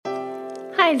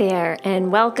Hi there,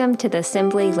 and welcome to the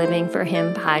Simply Living for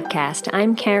Him podcast.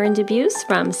 I'm Karen DeBuse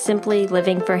from Simply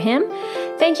Living for Him.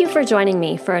 Thank you for joining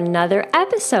me for another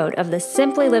episode of the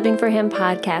Simply Living for Him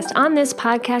podcast. On this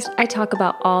podcast, I talk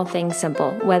about all things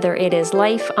simple, whether it is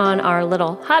life on our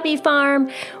little hobby farm,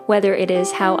 whether it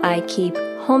is how I keep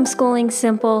homeschooling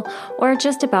simple, or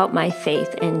just about my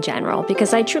faith in general,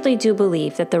 because I truly do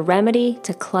believe that the remedy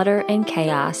to clutter and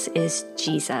chaos is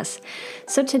Jesus.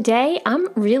 So today, I'm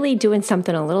really doing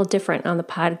something a little different on the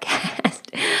podcast.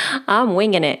 I'm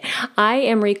winging it. I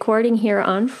am recording here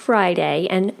on Friday,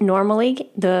 and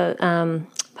normally the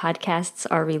podcasts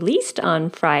are released on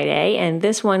Friday, and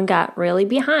this one got really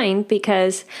behind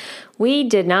because we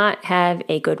did not have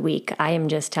a good week. I am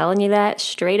just telling you that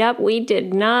straight up. We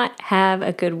did not have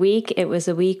a good week. It was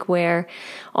a week where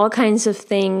all kinds of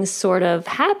things sort of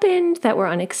happened that were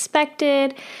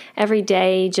unexpected. Every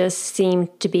day just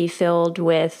seemed to be filled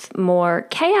with more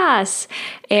chaos.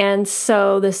 And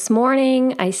so this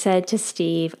morning I said to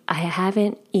Steve, I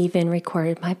haven't even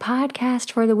recorded my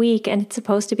podcast for the week, and it's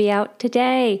supposed to be out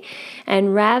today.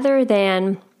 And rather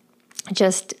than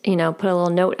just, put a little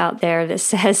note out there that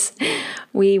says,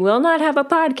 we will not have a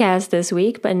podcast this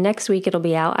week, but next week it'll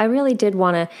be out. I really did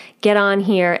want to get on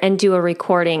here and do a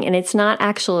recording, and it's not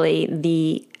actually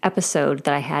the episode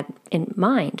that I had in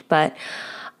mind, but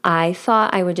I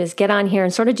thought I would just get on here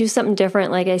and sort of do something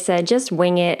different. Like I said, just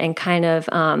wing it and kind of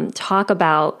talk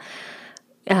about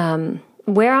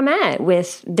where I'm at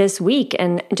with this week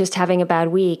and just having a bad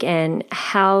week and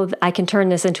how I can turn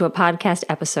this into a podcast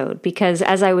episode. Because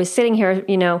as I was sitting here,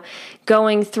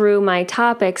 going through my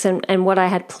topics and what I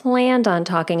had planned on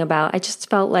talking about, I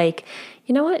just felt like,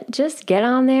 you know what, just get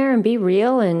on there and be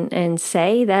real and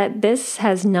say that this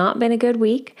has not been a good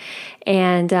week.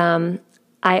 And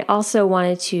I also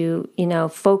wanted to,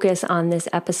 focus on this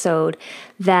episode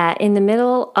that in the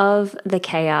middle of the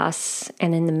chaos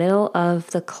and in the middle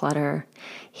of the clutter,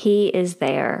 He is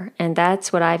there. And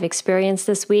that's what I've experienced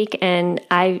this week. And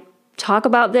I talk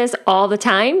about this all the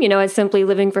time. At Simply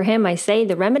Living for Him, I say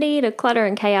the remedy to clutter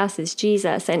and chaos is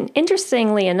Jesus. And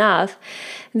interestingly enough,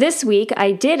 this week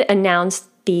I did announce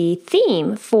the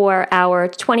theme for our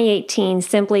 2018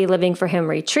 Simply Living for Him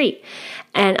retreat.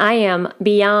 And I am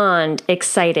beyond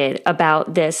excited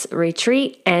about this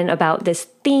retreat and about this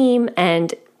theme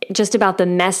and just about the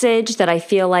message that I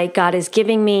feel like God is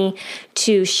giving me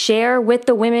to share with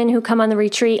the women who come on the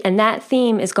retreat. And that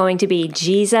theme is going to be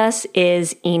Jesus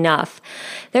is enough.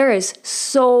 There is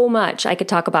so much I could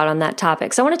talk about on that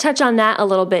topic. So I want to touch on that a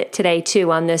little bit today too,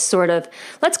 on this sort of,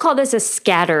 let's call this a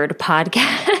scattered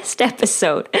podcast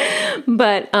episode.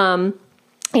 But,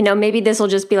 maybe this will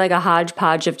just be like a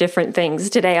hodgepodge of different things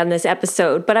today on this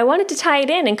episode, but I wanted to tie it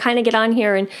in and kind of get on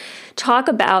here and talk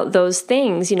about those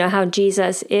things, how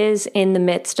Jesus is in the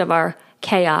midst of our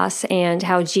chaos and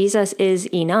how Jesus is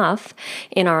enough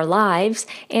in our lives,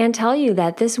 and tell you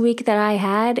that this week that I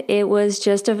had, it was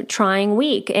just a trying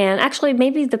week. And actually,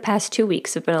 maybe the past 2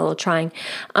 weeks have been a little trying.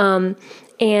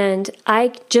 And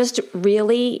I just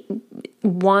really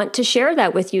want to share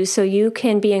that with you so you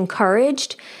can be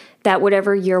encouraged that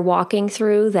whatever you're walking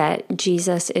through, that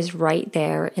Jesus is right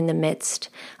there in the midst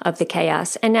of the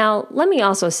chaos. And now, let me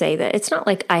also say that it's not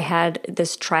like I had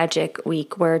this tragic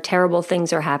week where terrible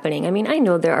things are happening. I mean, I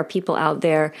know there are people out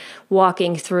there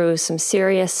walking through some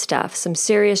serious stuff, some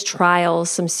serious trials,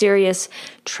 some serious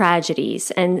tragedies.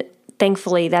 And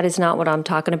thankfully, that is not what I'm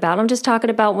talking about. I'm just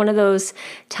talking about one of those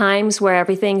times where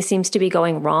everything seems to be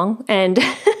going wrong and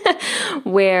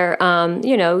where,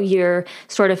 you're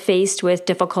sort of faced with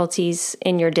difficulties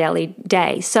in your daily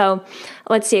day. So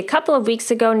let's see, a couple of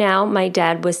weeks ago now, my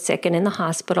dad was sick and in the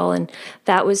hospital, and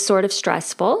that was sort of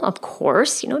stressful. Of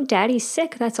course, daddy's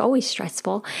sick. That's always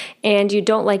stressful. And you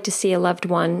don't like to see a loved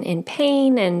one in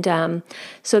pain. And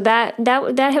so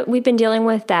that we've been dealing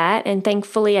with that. And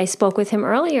thankfully, I spoke with him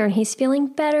earlier, and he's feeling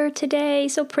better today.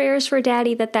 So prayers for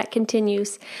daddy that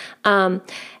continues.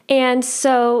 And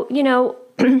so,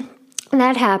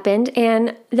 that happened.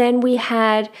 And then we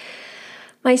had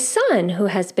my son, who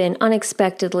has been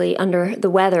unexpectedly under the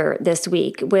weather this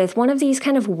week with one of these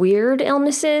kind of weird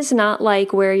illnesses, not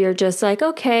like where you're just like,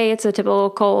 okay, it's a typical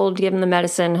cold, give him the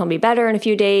medicine, he'll be better in a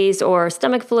few days, or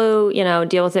stomach flu,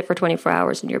 deal with it for 24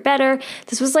 hours and you're better.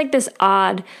 This was like this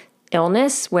odd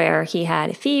illness where he had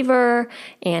a fever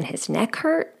and his neck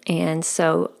hurt. And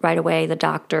so right away, the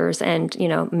doctors and,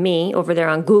 me over there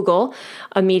on Google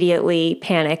immediately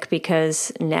panic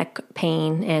because neck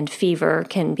pain and fever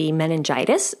can be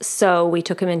meningitis. So we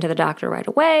took him into the doctor right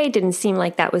away. Didn't seem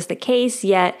like that was the case,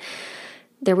 yet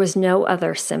There was no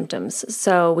other symptoms.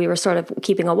 So we were sort of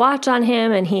keeping a watch on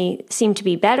him, and he seemed to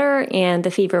be better, and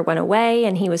the fever went away,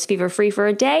 and he was fever-free for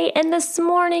a day. And this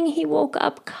morning he woke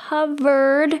up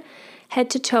covered head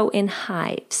to toe in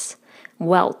hives,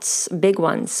 welts, big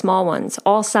ones, small ones,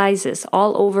 all sizes,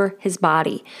 all over his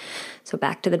body. So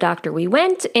back to the doctor we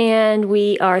went, and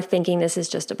we are thinking this is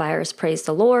just a virus. Praise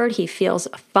the Lord. He feels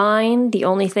fine. The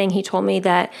only thing he told me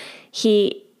that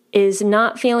he is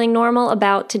not feeling normal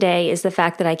about today is the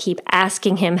fact that I keep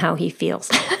asking him how he feels.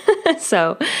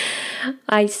 So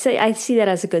I see that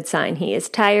as a good sign. He is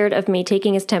tired of me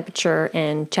taking his temperature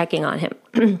and checking on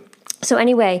him. So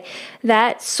anyway,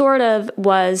 that sort of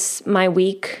was my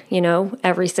week,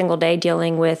 every single day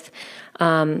dealing with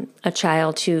a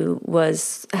child who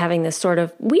was having this sort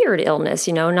of weird illness,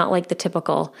 not like the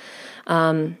typical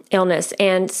illness.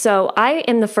 And so I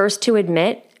am the first to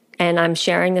admit, and I'm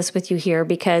sharing this with you here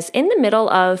because in the middle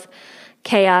of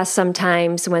chaos,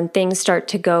 sometimes when things start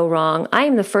to go wrong, I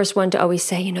am the first one to always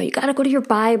say, you got to go to your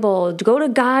Bible, go to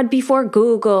God before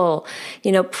Google,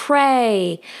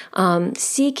 pray,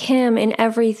 seek Him in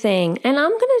everything. And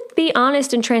I'm going to be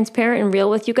honest and transparent and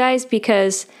real with you guys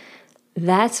because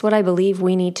that's what I believe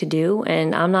we need to do.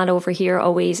 And I'm not over here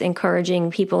always encouraging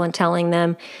people and telling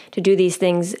them to do these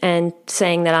things and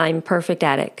saying that I'm perfect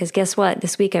at it. Because guess what?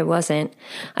 This week I wasn't.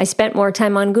 I spent more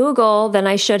time on Google than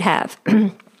I should have.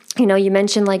 You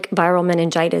mentioned like viral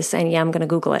meningitis, and yeah, I'm going to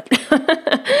Google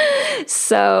it.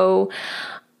 So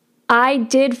I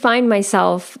did find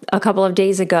myself a couple of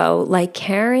days ago like,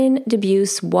 Karen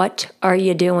DeBeus, what are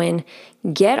you doing?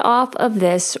 Get off of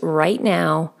this right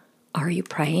now. Are you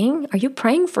praying? Are you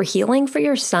praying for healing for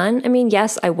your son? I mean,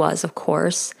 yes, I was, of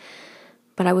course.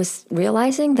 But I was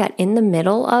realizing that in the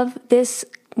middle of this,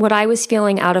 what I was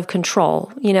feeling out of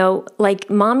control, like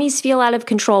mommies feel out of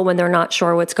control when they're not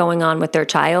sure what's going on with their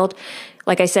child.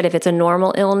 Like I said, if it's a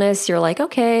normal illness, you're like,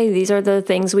 okay, these are the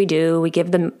things we do. We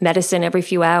give them medicine every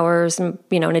few hours, in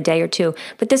a day or two.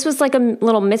 But this was like a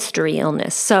little mystery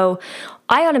illness. So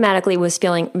I automatically was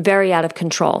feeling very out of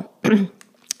control.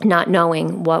 Not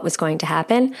knowing what was going to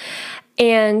happen.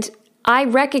 And I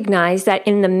recognized that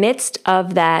in the midst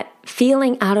of that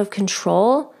feeling out of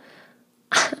control,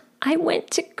 I went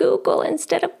to Google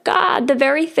instead of God, the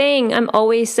very thing I'm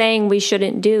always saying we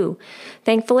shouldn't do.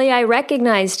 Thankfully, I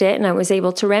recognized it and I was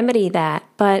able to remedy that.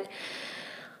 But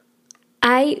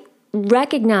I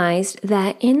recognized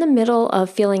that in the middle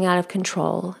of feeling out of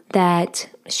control, that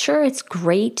sure, it's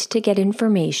great to get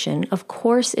information. Of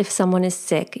course, if someone is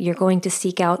sick, you're going to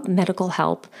seek out medical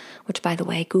help, which, by the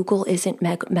way, Google isn't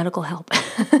medical help.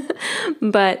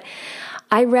 But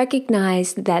I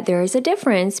recognized that there is a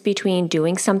difference between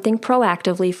doing something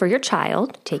proactively for your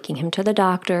child, taking him to the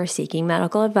doctor, seeking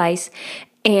medical advice,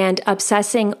 and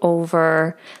obsessing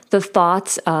over the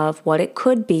thoughts of what it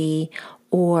could be,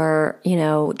 or,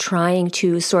 trying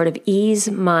to sort of ease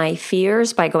my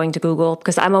fears by going to Google,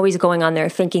 because I'm always going on there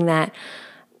thinking that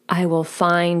I will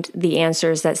find the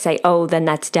answers that say, oh, then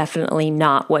that's definitely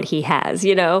not what he has,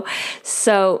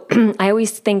 So I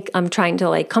always think I'm trying to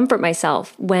like comfort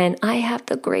myself when I have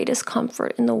the greatest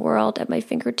comfort in the world at my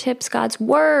fingertips, God's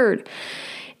word.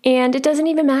 And it doesn't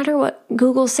even matter what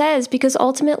Google says because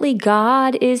ultimately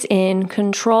God is in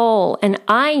control. And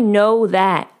I know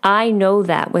that. I know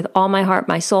that with all my heart,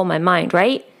 my soul, my mind,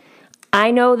 right?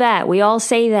 I know that. We all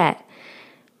say that.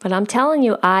 But I'm telling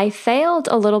you, I failed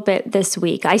a little bit this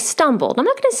week. I stumbled. I'm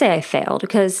not going to say I failed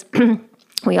because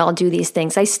we all do these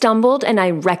things. I stumbled and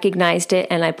I recognized it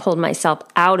and I pulled myself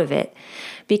out of it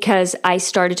because I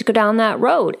started to go down that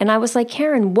road. And I was like,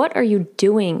 Karen, what are you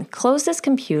doing? Close this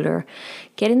computer,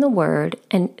 get in the Word,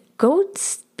 and go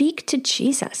speak to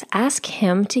Jesus. Ask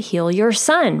Him to heal your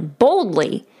son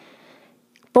boldly.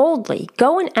 Boldly.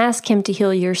 Go and ask Him to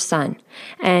heal your son.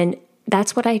 And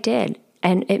that's what I did.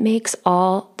 And it makes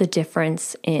all the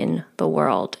difference in the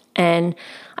world. And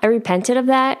I repented of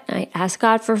that. I asked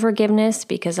God for forgiveness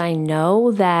because I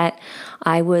know that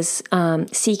I was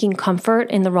seeking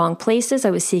comfort in the wrong places. I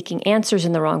was seeking answers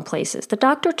in the wrong places. The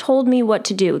doctor told me what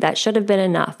to do. That should have been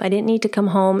enough. I didn't need to come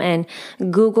home and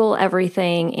Google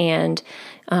everything and,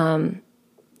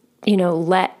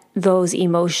 let those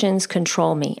emotions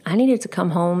control me. I needed to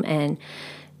come home and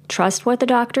trust what the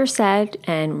doctor said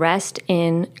and rest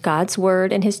in God's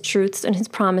word and His truths and His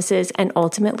promises, and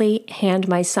ultimately hand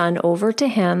my son over to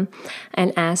Him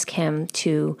and ask Him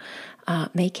to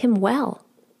make him well.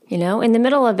 In the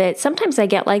middle of it, sometimes I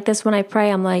get like this when I pray.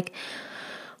 I'm like,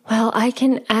 well, I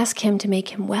can ask Him to make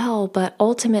him well, but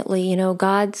ultimately,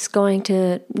 God's going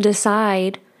to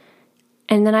decide.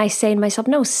 And then I say to myself,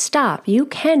 no, stop. You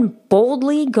can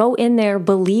boldly go in there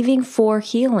believing for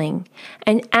healing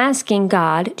and asking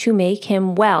God to make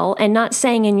him well and not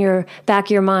saying in your back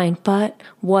of your mind, but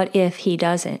what if he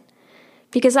doesn't?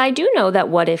 Because I do know that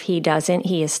what if he doesn't?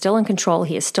 He is still in control.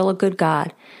 He is still a good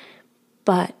God.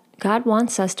 But God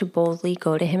wants us to boldly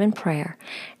go to him in prayer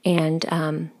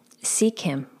and seek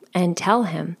him and tell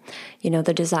him,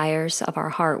 the desires of our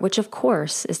heart, which of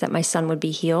course is that my son would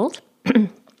be healed.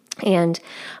 And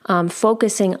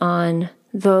focusing on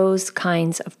those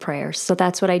kinds of prayers. So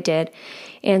that's what I did.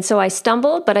 And so I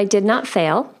stumbled, but I did not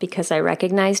fail because I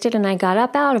recognized it and I got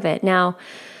up out of it. Now,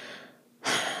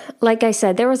 like I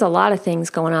said, there was a lot of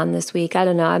things going on this week. I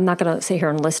don't know. I'm not going to sit here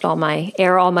and list all my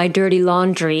dirty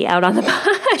laundry out on the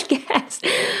podcast.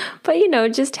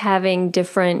 But, just having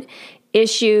different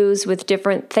issues with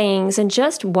different things. And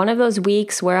just one of those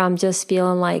weeks where I'm just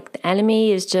feeling like the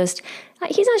enemy is just...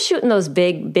 He's not shooting those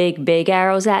big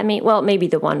arrows at me. Well, maybe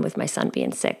the one with my son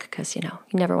being sick, because, you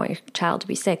never want your child to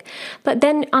be sick. But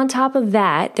then on top of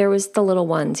that, there was the little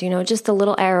ones, just the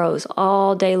little arrows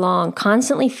all day long,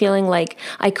 constantly feeling like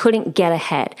I couldn't get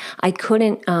ahead. I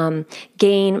couldn't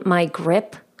gain my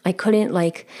grip. I couldn't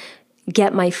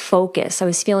get my focus. I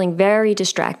was feeling very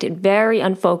distracted, very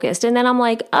unfocused. And then I'm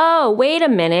like, oh, wait a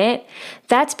minute.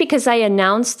 That's because I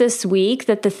announced this week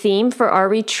that the theme for our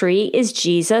retreat is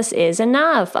Jesus is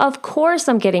enough. Of course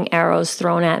I'm getting arrows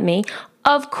thrown at me.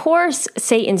 Of course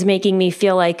Satan's making me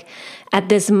feel like at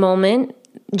this moment,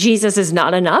 Jesus is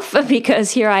not enough,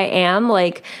 because here I am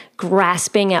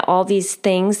grasping at all these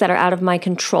things that are out of my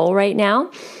control right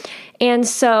now. And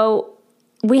so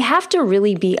we have to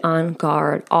really be on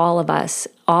guard, all of us.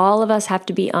 All of us have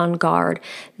to be on guard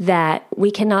that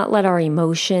we cannot let our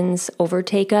emotions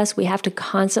overtake us. We have to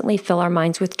constantly fill our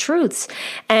minds with truths.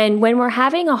 And when we're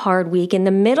having a hard week, in the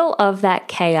middle of that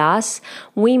chaos,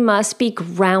 we must be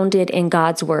grounded in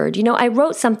God's word. I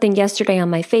wrote something yesterday on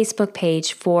my Facebook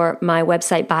page for my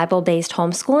website, Bible-Based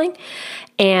Homeschooling.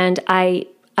 And I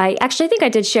actually think I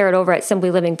did share it over at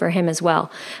Simply Living for Him as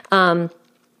well.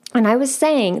 And I was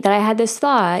saying that I had this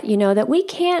thought, that we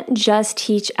can't just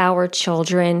teach our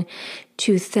children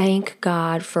to thank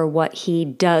God for what he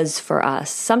does for us.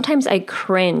 Sometimes I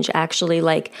cringe, actually,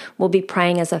 we'll be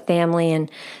praying as a family and,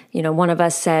 one of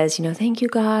us says, thank you,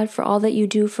 God, for all that you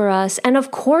do for us. And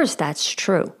of course that's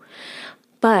true.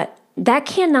 But that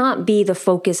cannot be the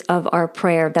focus of our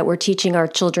prayer, that we're teaching our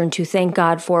children to thank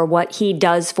God for what he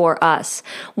does for us.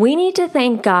 We need to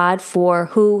thank God for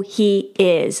who he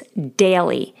is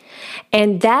daily.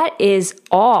 And that is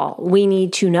all we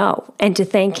need to know, and to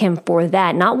thank him for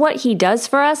that. Not what he does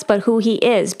for us, but who he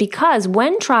is. Because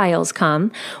when trials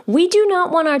come, we do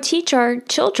not want to teach our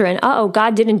children,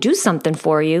 God didn't do something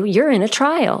for you. You're in a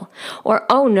trial. Or,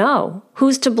 oh no,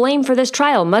 who's to blame for this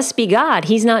trial? Must be God.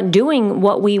 He's not doing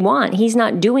what we want. He's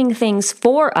not doing things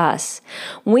for us.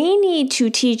 We need to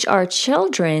teach our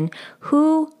children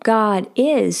who God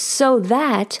is, so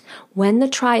that when the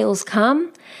trials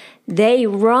come, they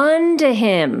run to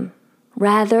him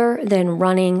rather than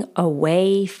running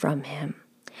away from him.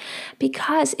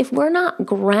 Because if we're not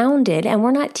grounded and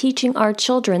we're not teaching our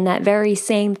children that very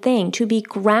same thing, to be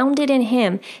grounded in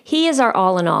him, he is our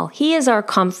all in all. He is our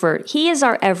comfort. He is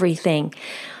our everything.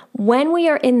 When we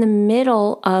are in the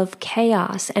middle of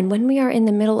chaos and when we are in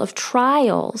the middle of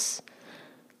trials,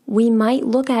 we might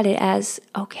look at it as,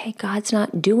 okay, God's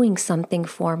not doing something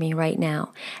for me right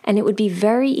now. And it would be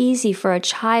very easy for a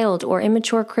child or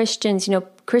immature Christians,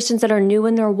 Christians that are new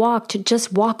in their walk, to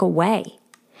just walk away.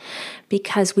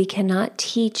 Because we cannot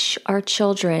teach our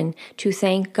children to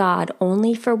thank God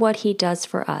only for what he does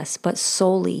for us, but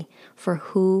solely for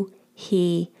who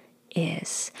he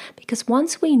is. Because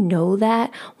once we know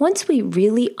that, once we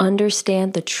really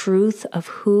understand the truth of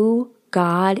who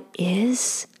God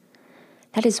is,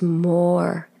 that is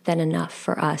more than enough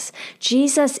for us.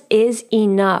 Jesus is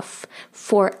enough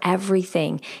for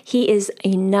everything. He is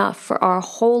enough for our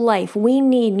whole life. We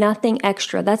need nothing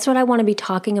extra. That's what I want to be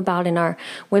talking about in our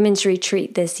women's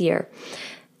retreat this year.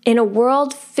 In a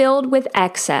world filled with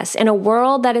excess, in a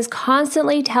world that is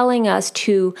constantly telling us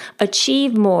to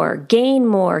achieve more, gain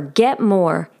more, get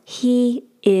more, he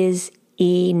is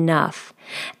enough.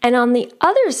 And on the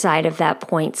other side of that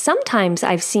point, sometimes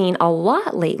I've seen a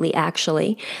lot lately,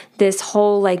 actually, this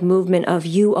whole movement of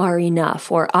you are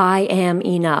enough or I am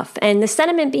enough. And the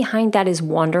sentiment behind that is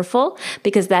wonderful,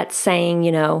 because that's saying,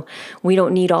 we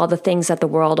don't need all the things that the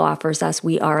world offers us.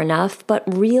 We are enough. But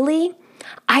really,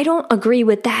 I don't agree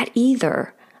with that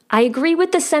either. I agree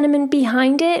with the sentiment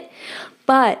behind it,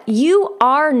 but you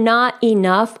are not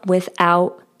enough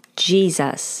without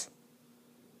Jesus.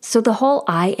 So the whole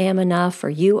I am enough or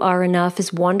you are enough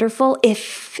is wonderful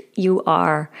if you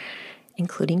are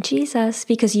including Jesus,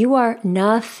 because you are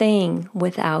nothing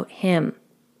without him.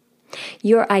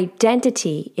 Your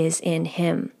identity is in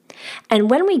him. And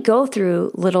when we go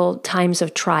through little times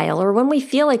of trial, or when we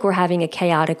feel like we're having a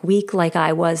chaotic week like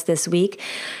I was this week,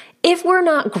 if we're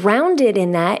not grounded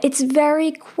in that, it's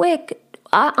very quick.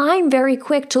 I'm very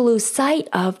quick to lose sight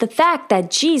of the fact that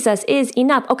Jesus is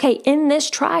enough. Okay, in this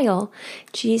trial,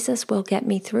 Jesus will get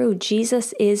me through.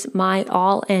 Jesus is my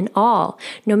all in all.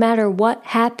 No matter what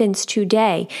happens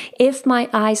today, if my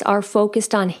eyes are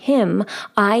focused on him,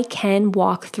 I can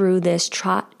walk through this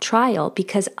trial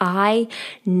because I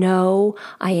know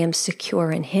I am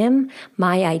secure in him.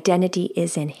 My identity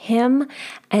is in him,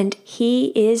 and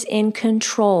he is in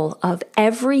control of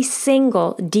every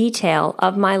single detail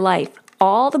of my life.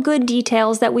 All the good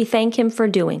details that we thank him for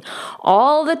doing,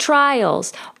 all the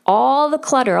trials, all the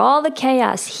clutter, all the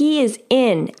chaos, he is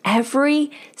in every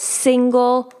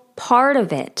single part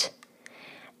of it.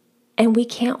 And we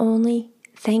can only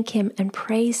thank him and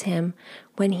praise him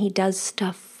when he does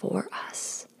stuff for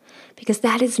us. Because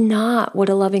that is not what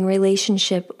a loving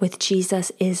relationship with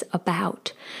Jesus is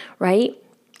about, right?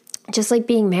 Just like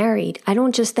being married, I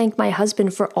don't just thank my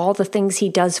husband for all the things he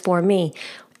does for me.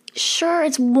 Sure,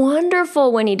 it's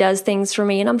wonderful when he does things for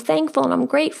me, and I'm thankful and I'm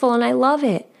grateful and I love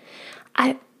it.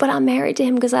 But I'm married to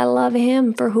him because I love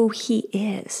him for who he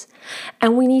is.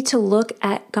 And we need to look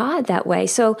at God that way.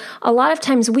 So a lot of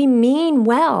times we mean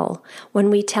well when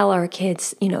we tell our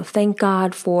kids, thank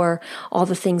God for all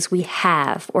the things we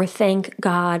have, or thank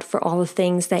God for all the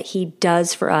things that he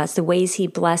does for us, the ways he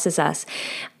blesses us.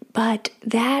 But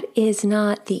that is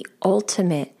not the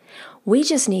ultimate. We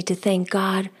just need to thank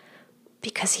God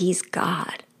because he's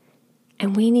God.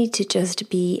 And we need to just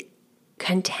be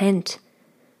content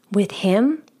with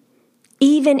him,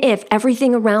 even if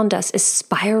everything around us is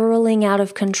spiraling out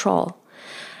of control.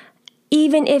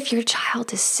 Even if your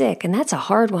child is sick, and that's a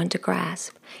hard one to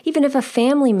grasp. Even if a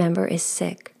family member is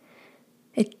sick,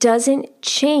 it doesn't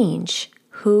change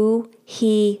who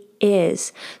he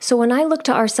is. So when I look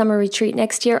to our summer retreat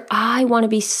next year, I want to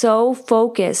be so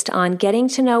focused on getting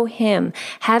to know him,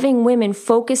 having women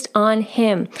focused on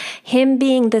him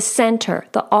being the center,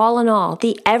 the all in all,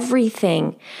 the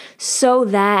everything, so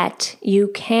that you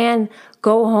can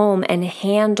go home and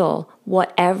handle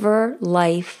whatever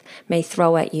life may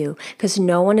throw at you, because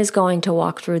no one is going to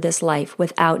walk through this life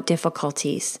without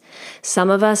difficulties. Some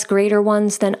of us greater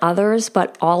ones than others,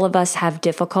 but all of us have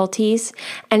difficulties.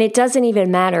 And it doesn't even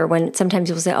matter when sometimes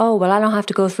people say, oh, well, I don't have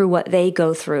to go through what they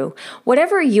go through.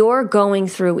 Whatever you're going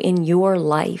through in your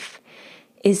life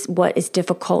is what is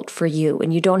difficult for you,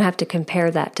 and you don't have to compare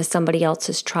that to somebody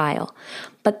else's trial.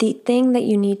 But the thing that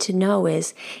you need to know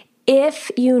is, if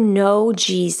you know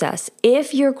Jesus,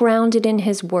 if you're grounded in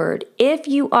his word, if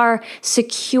you are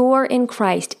secure in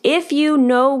Christ, if you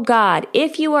know God,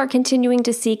 if you are continuing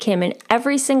to seek him in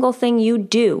every single thing you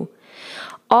do,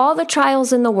 all the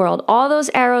trials in the world, all those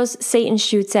arrows Satan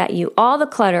shoots at you, all the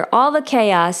clutter, all the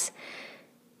chaos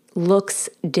looks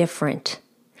different.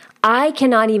 I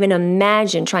cannot even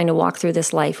imagine trying to walk through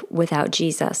this life without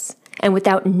Jesus and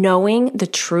without knowing the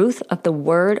truth of the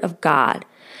word of God.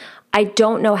 I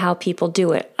don't know how people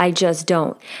do it. I just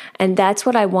don't. And that's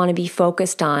what I want to be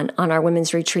focused on our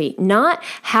women's retreat. Not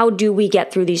how do we get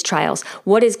through these trials?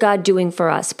 What is God doing for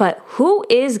us? But who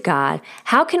is God?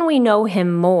 How can we know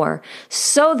him more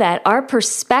so that our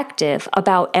perspective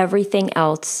about everything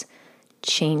else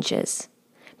changes?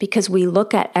 Because we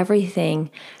look at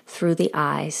everything through the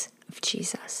eyes of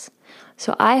Jesus.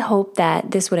 So I hope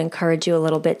that this would encourage you a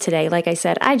little bit today. Like I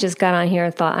said, I just got on here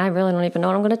and thought, I really don't even know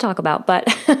what I'm going to talk about. But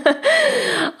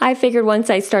I figured once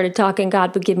I started talking,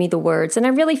 God would give me the words. And I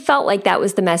really felt like that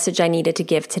was the message I needed to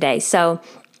give today. So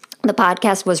the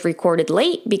podcast was recorded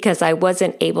late because I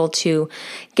wasn't able to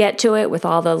get to it with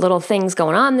all the little things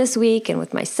going on this week and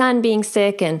with my son being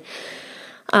sick and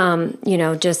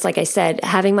just like I said,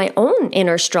 having my own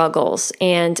inner struggles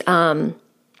and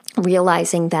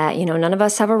realizing that, none of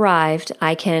us have arrived.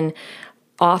 I can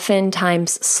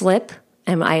oftentimes slip,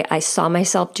 and I saw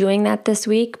myself doing that this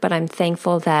week, but I'm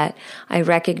thankful that I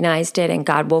recognized it and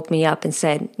God woke me up and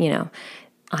said,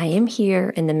 I am here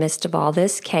in the midst of all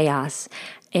this chaos.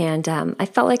 And I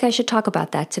felt like I should talk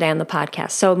about that today on the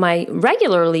podcast. So my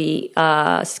regularly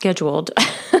scheduled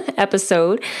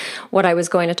episode, what I was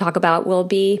going to talk about, will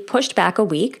be pushed back a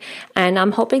week. And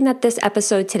I'm hoping that this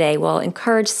episode today will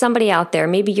encourage somebody out there,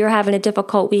 maybe you're having a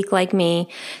difficult week like me,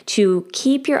 to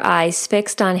keep your eyes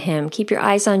fixed on him. Keep your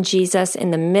eyes on Jesus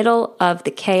in the middle of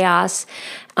the chaos,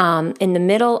 in the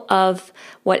middle of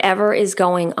whatever is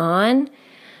going on.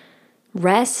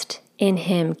 Rest in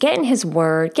Him. Get in His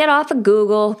Word. Get off of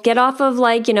Google. Get off of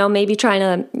maybe trying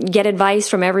to get advice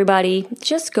from everybody.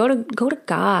 Just go to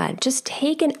God. Just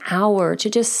take an hour to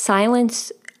just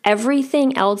silence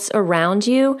everything else around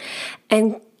you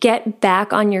and get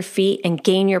back on your feet and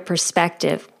gain your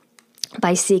perspective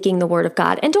by seeking the Word of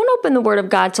God. And don't open the Word of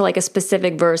God to like a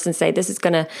specific verse and say, this is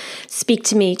going to speak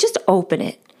to me. Just open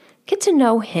it. Get to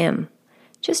know Him.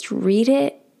 Just read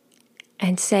it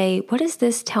and say, what does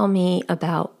this tell me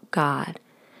about God?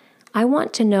 I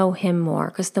want to know Him more,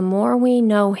 because the more we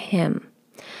know Him,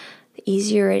 the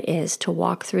easier it is to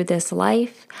walk through this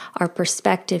life. Our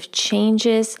perspective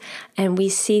changes and we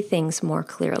see things more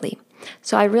clearly.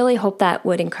 So I really hope that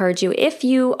would encourage you. If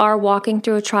you are walking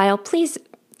through a trial, please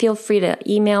feel free to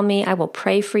email me. I will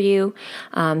pray for you.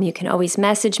 You can always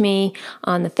message me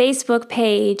on the Facebook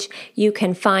page. You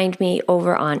can find me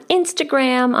over on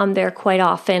Instagram. I'm there quite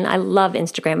often. I love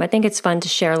Instagram. I think it's fun to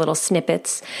share little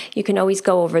snippets. You can always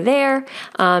go over there.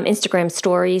 Instagram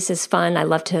stories is fun. I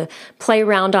love to play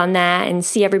around on that and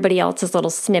see everybody else's little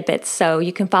snippets. So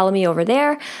you can follow me over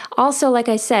there. Also, like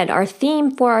I said, our theme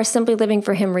for our Simply Living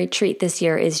for Him retreat this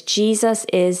year is Jesus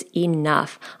is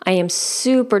Enough. I am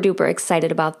super duper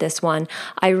excited about this one.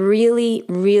 I really,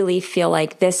 really feel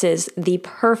like this is the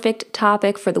perfect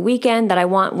topic for the weekend that I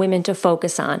want women to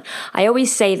focus on. I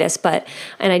always say this,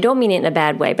 and I don't mean it in a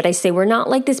bad way, but I say we're not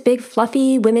like this big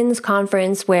fluffy women's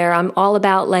conference where I'm all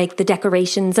about like the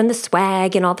decorations and the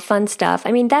swag and all the fun stuff.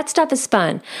 I mean, that stuff is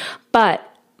fun, but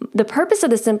the purpose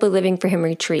of the Simply Living for Him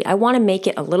retreat, I want to make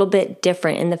it a little bit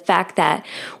different in the fact that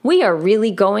we are really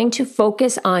going to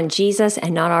focus on Jesus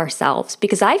and not ourselves.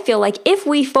 Because I feel like if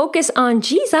we focus on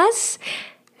Jesus,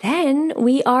 then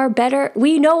we are better.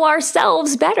 We know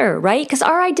ourselves better, right? Because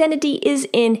our identity is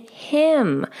in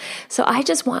Him. So I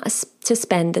just want us to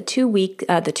spend the 2 weeks,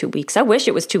 I wish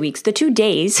it was 2 weeks, the 2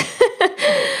 days,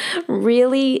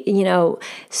 really,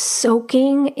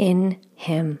 soaking in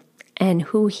Him and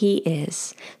who He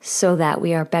is, so that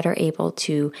we are better able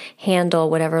to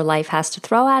handle whatever life has to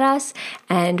throw at us,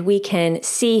 and we can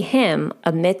see Him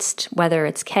amidst whether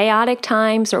it's chaotic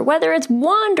times or whether it's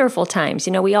wonderful times.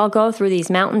 We all go through these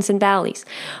mountains and valleys.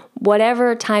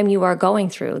 Whatever time you are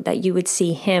going through, that you would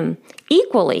see Him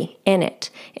equally in it,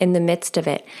 in the midst of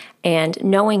it. And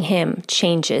knowing Him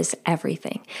changes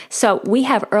everything. So we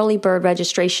have early bird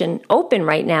registration open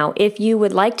right now. If you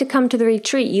would like to come to the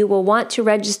retreat, you will want to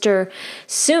register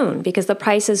soon because the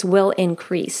prices will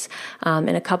increase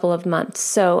in a couple of months.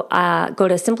 So go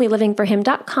to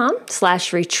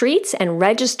simplylivingforhim.com/retreats and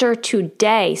register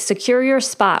today. Secure your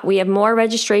spot. We have more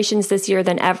registrations this year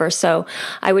than ever. So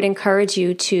I would encourage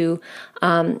you to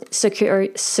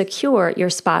secure your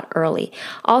spot early.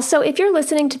 Also, if you're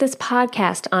listening to this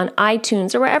podcast on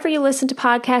iTunes or wherever you listen to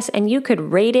podcasts and you could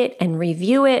rate it and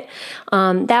review it,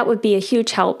 that would be a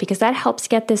huge help because that helps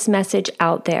get this message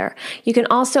out there. You can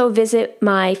also visit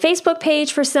my Facebook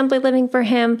page for Simply Living for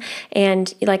Him.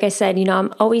 And like I said,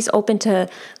 I'm always open to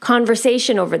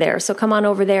conversation over there. So come on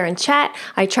over there and chat.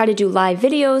 I try to do live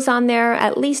videos on there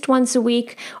at least once a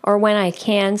week or when I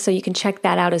can. So you can check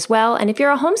that out as well. And if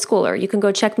you're a homeschooler, you can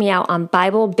go check me out on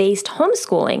Bible-Based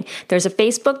Homeschooling. There's a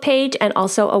Facebook page and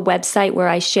also a website where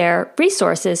I share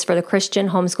resources for the Christian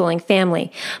homeschooling family.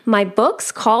 My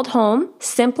books, Called Home,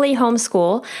 Simply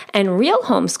Homeschool, and Real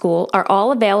Homeschool are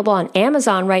all available on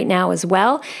Amazon right now as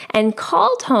well. And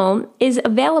Called Home is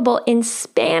available in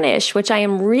Spanish, which I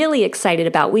am really excited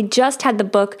about. We just had the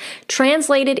book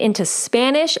translated into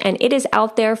Spanish, and it is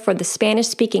out there for the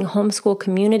Spanish-speaking homeschool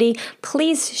community.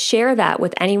 Please share that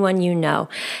with anyone you know.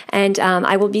 And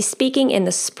I will be speaking in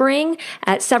the spring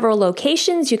at several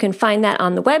locations. You can find that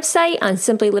on the website on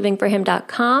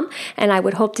simplylivingforhim.com. And I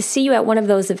would hope to see you at one of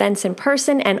those events in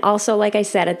person. And also, like I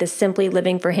said, at the Simply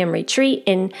Living for Him retreat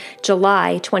in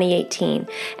July 2018.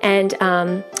 And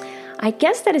I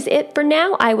guess that is it for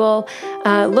now. I will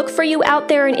look for you out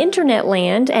there in internet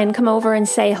land and come over and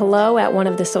say hello at one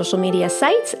of the social media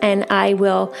sites. And I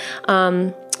will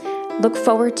look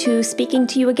forward to speaking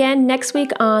to you again next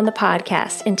week on the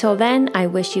podcast. Until then, I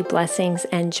wish you blessings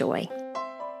and joy.